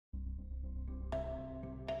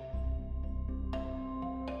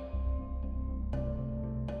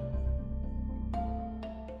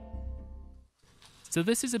So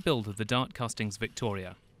this is a build of the Dart Castings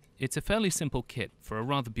Victoria. It's a fairly simple kit for a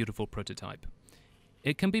rather beautiful prototype.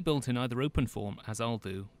 It can be built in either open form, as I'll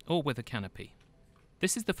do, or with a canopy.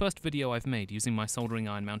 This is the first video I've made using my soldering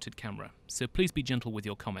iron mounted camera, so please be gentle with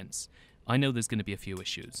your comments. I know there's going to be a few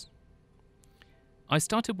issues. I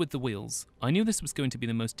started with the wheels. I knew this was going to be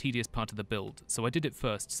the most tedious part of the build, so I did it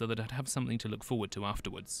first so that I'd have something to look forward to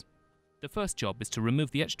afterwards. The first job is to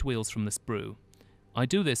remove the etched wheels from the sprue. I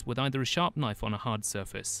do this with either a sharp knife on a hard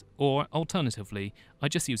surface, or, alternatively, I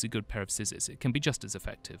just use a good pair of scissors. It can be just as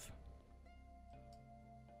effective.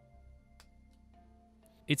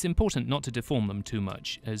 It's important not to deform them too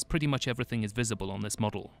much, as pretty much everything is visible on this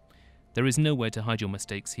model. There is nowhere to hide your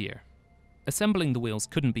mistakes here. Assembling the wheels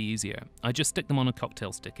couldn't be easier. I just stick them on a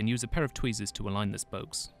cocktail stick and use a pair of tweezers to align the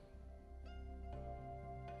spokes.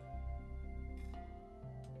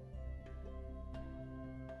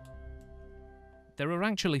 There are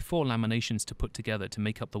actually 4 laminations to put together to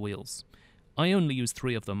make up the wheels. I only used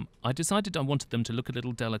 3 of them. I decided I wanted them to look a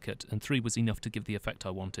little delicate, and 3 was enough to give the effect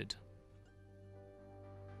I wanted.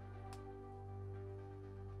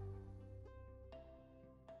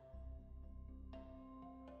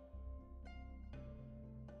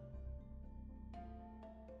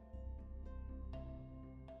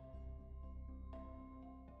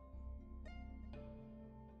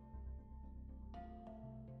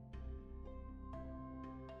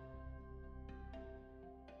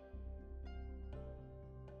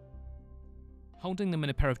 Holding them in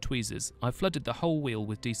a pair of tweezers, I flooded the whole wheel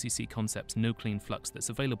with DCC Concepts No Clean Flux that's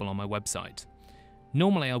available on my website.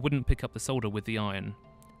 Normally I wouldn't pick up the solder with the iron,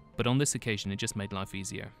 but on this occasion it just made life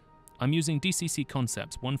easier. I'm using DCC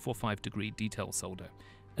Concepts 145 degree detail solder.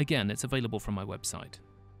 Again, it's available from my website.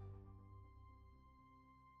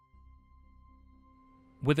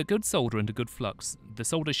 With a good solder and a good flux, the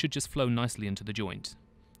solder should just flow nicely into the joint.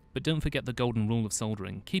 But don't forget the golden rule of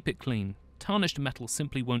soldering: keep it clean. Tarnished metal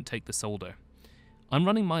simply won't take the solder. I'm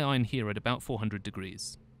running my iron here at about 400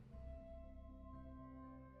 degrees.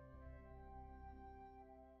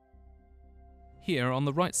 Here on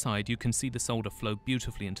the right side you can see the solder flow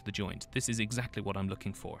beautifully into the joint. This is exactly what I'm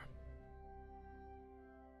looking for.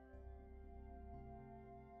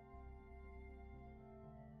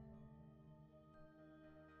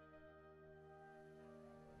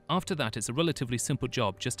 After that, it's a relatively simple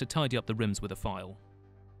job just to tidy up the rims with a file.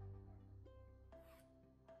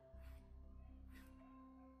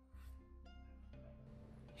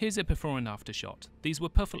 Here's a before and after shot. These were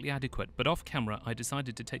perfectly adequate, but off camera I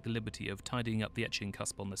decided to take the liberty of tidying up the etching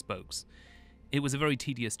cusp on the spokes. It was a very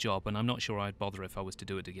tedious job, and I'm not sure I'd bother if I was to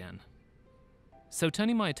do it again. So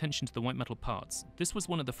turning my attention to the white metal parts, this was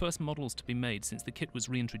one of the first models to be made since the kit was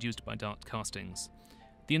reintroduced by Dart Castings.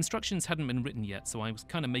 The instructions hadn't been written yet, so I was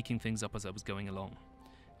kind of making things up as I was going along.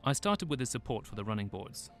 I started with the support for the running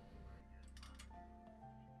boards.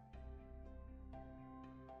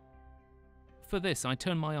 For this, I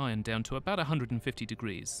turn my iron down to about 150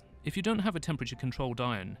 degrees. If you don't have a temperature-controlled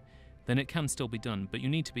iron, then it can still be done, but you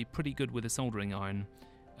need to be pretty good with a soldering iron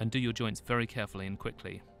and do your joints very carefully and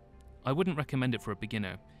quickly. I wouldn't recommend it for a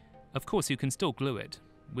beginner. Of course, you can still glue it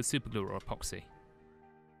with superglue or epoxy.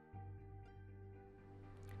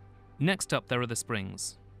 Next up, there are the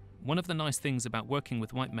springs. One of the nice things about working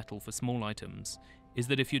with white metal for small items is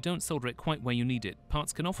that if you don't solder it quite where you need it,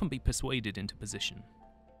 parts can often be persuaded into position.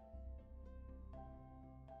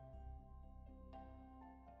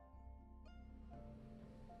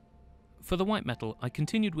 For the white metal, I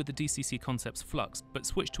continued with the DCC Concepts flux, but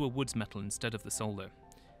switched to a woods metal instead of the solder.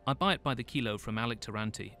 I buy it by the kilo from Alec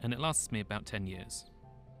Tiranti, and it lasts me about 10 years.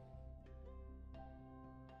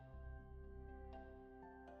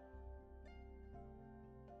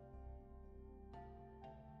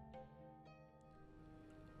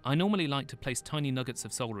 I normally like to place tiny nuggets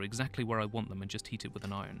of solder exactly where I want them and just heat it with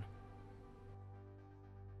an iron.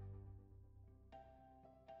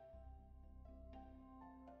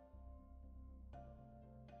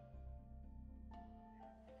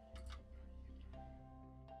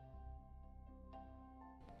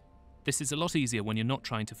 This is a lot easier when you're not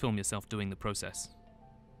trying to film yourself doing the process.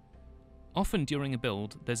 Often during a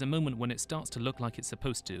build, there's a moment when it starts to look like it's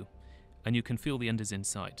supposed to, and you can feel the end is in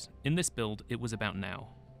sight. In this build, it was about now.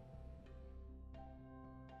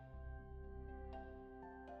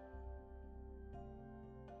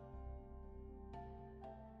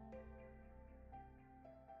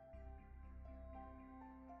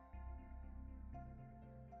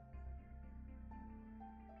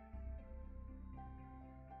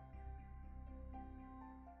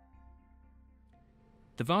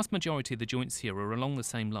 The vast majority of the joints here are along the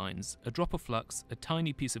same lines: a drop of flux, a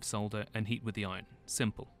tiny piece of solder, and heat with the iron.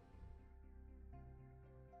 Simple.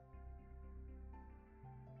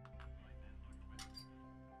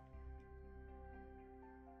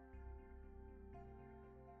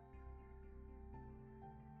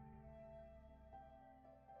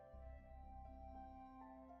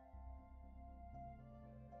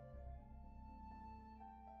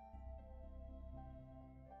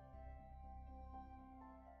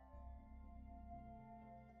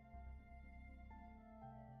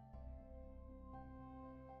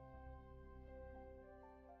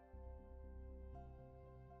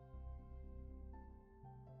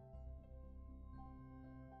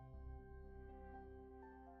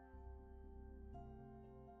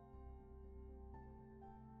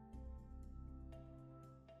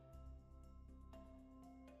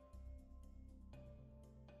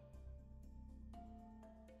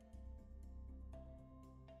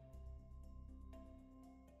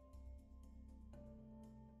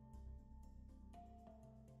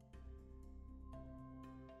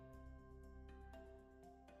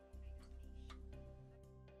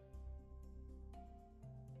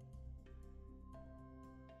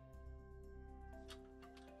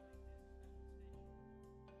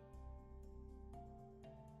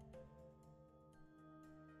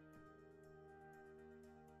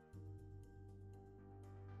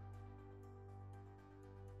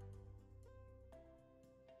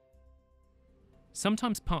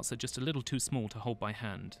 Sometimes parts are just a little too small to hold by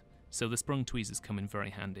hand, so the sprung tweezers come in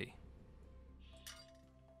very handy.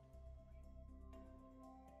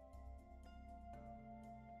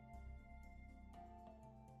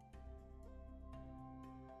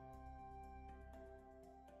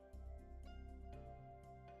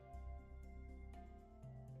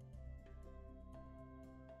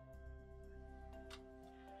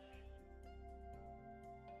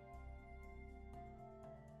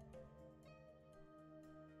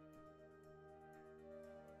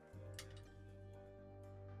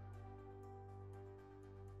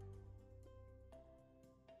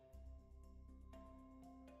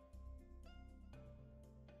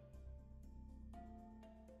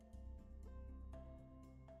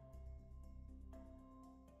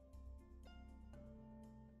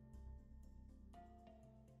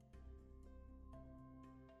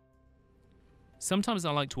 Sometimes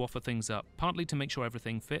I like to offer things up, partly to make sure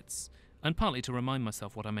everything fits, and partly to remind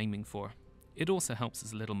myself what I'm aiming for. It also helps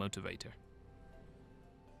as a little motivator.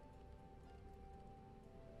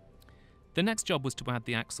 The next job was to add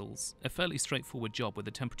the axles, a fairly straightforward job with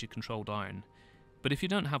a temperature-controlled iron, but if you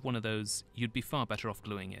don't have one of those, you'd be far better off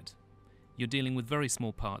gluing it. You're dealing with very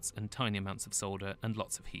small parts and tiny amounts of solder and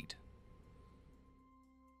lots of heat.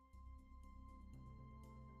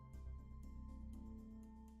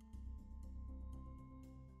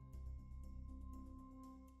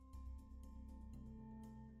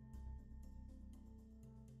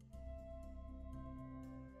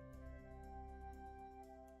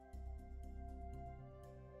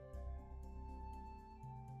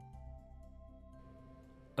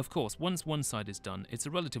 Of course, once one side is done, it's a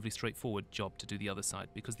relatively straightforward job to do the other side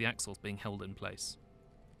because the axle's being held in place.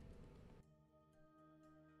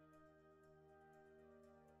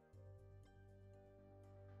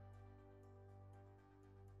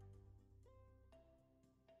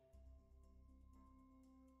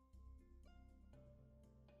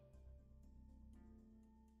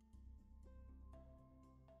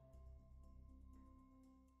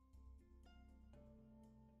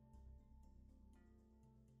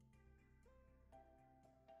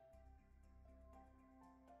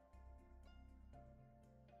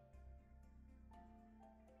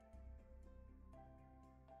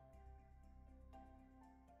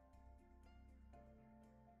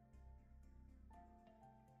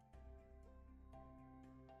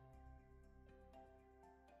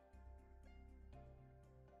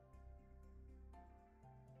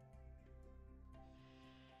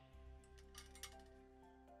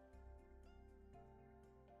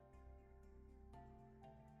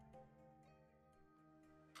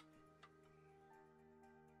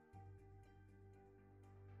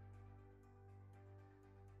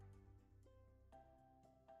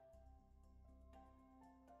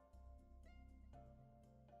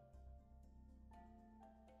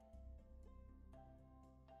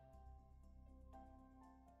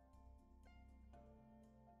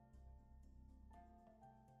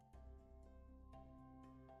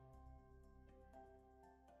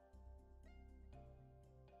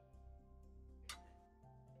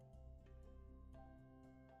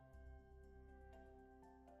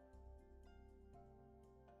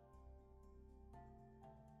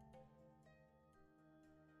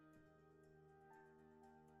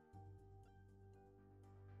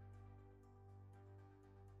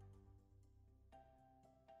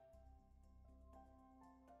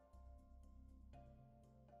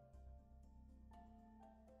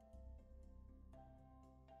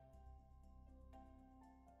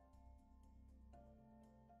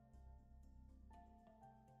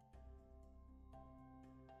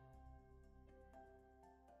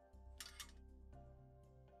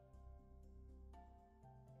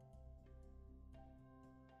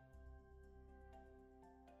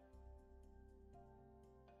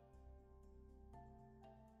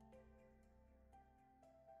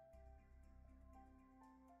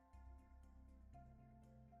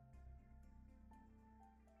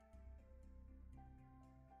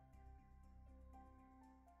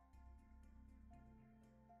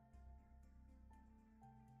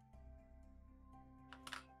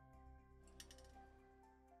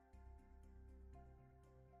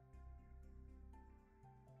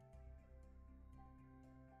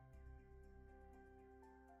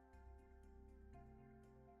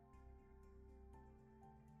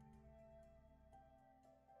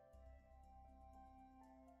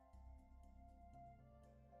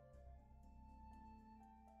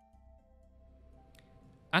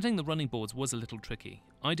 Adding the running boards was a little tricky.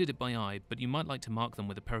 I did it by eye, but you might like to mark them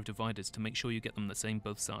with a pair of dividers to make sure you get them the same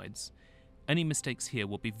both sides. Any mistakes here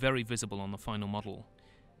will be very visible on the final model.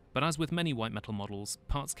 but as with many white metal models,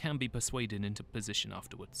 parts can be persuaded into position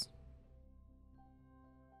afterwards.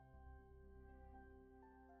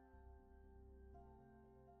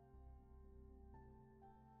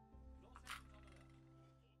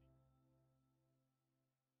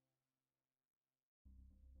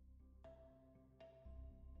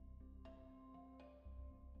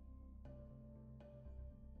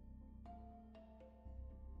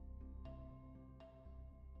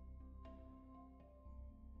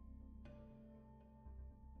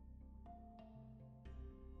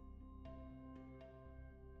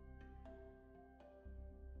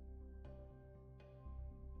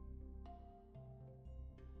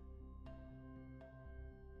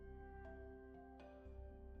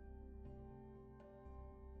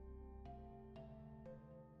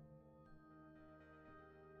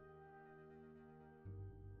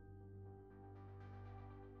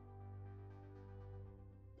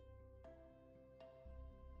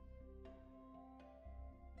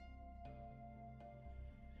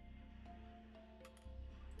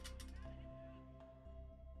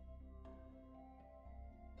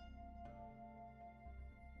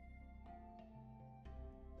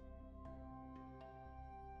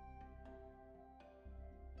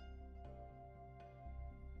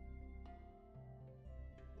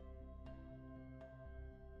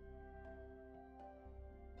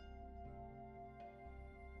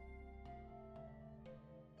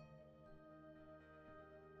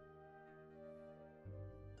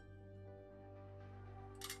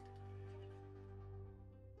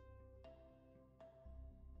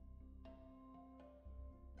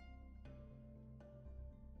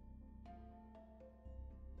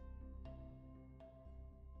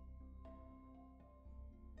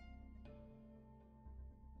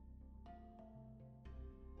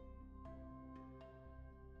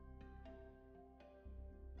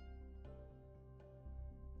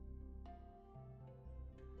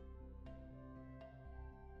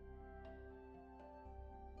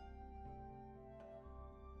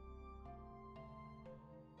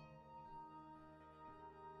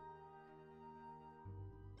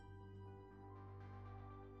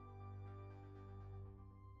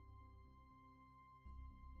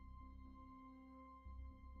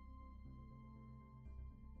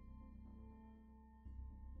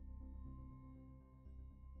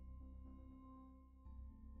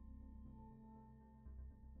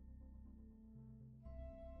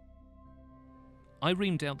 I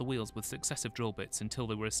reamed out the wheels with successive drill bits until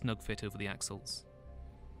they were a snug fit over the axles.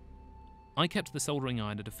 I kept the soldering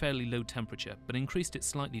iron at a fairly low temperature, but increased it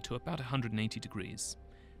slightly to about 180 degrees.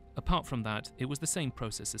 Apart from that, it was the same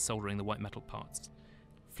process as soldering the white metal parts.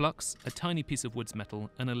 Flux, a tiny piece of woods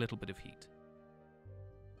metal, and a little bit of heat.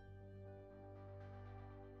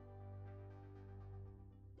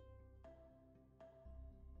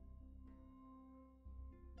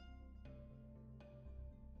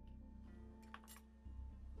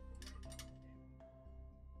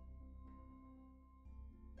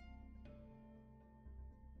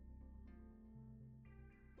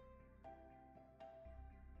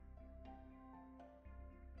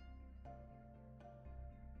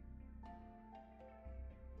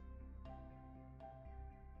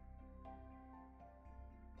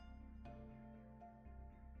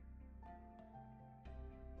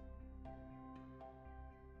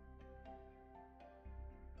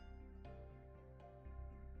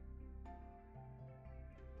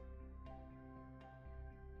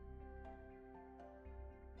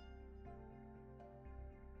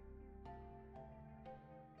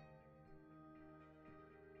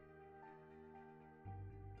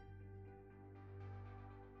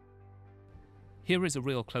 Here is a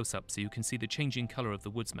real close-up so you can see the changing colour of the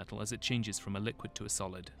woods metal as it changes from a liquid to a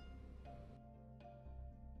solid.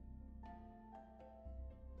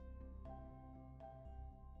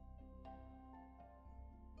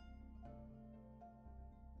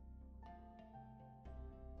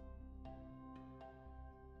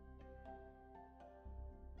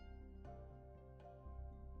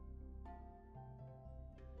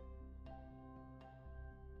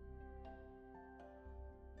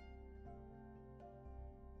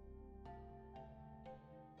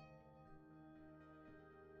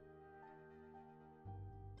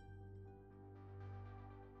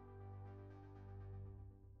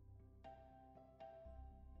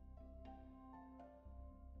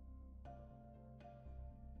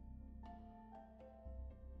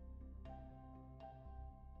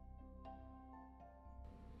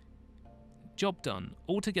 Job done.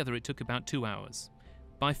 Altogether it took about 2 hours.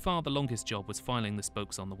 By far the longest job was filing the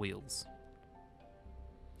spokes on the wheels.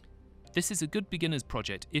 This is a good beginner's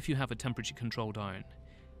project if you have a temperature controlled iron.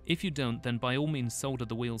 If you don't, then by all means solder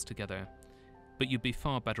the wheels together, but you'd be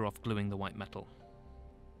far better off gluing the white metal.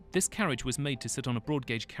 This carriage was made to sit on a broad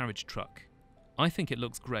gauge carriage truck. I think it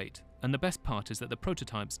looks great, and the best part is that the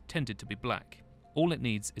prototypes tended to be black. All it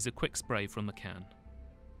needs is a quick spray from the can.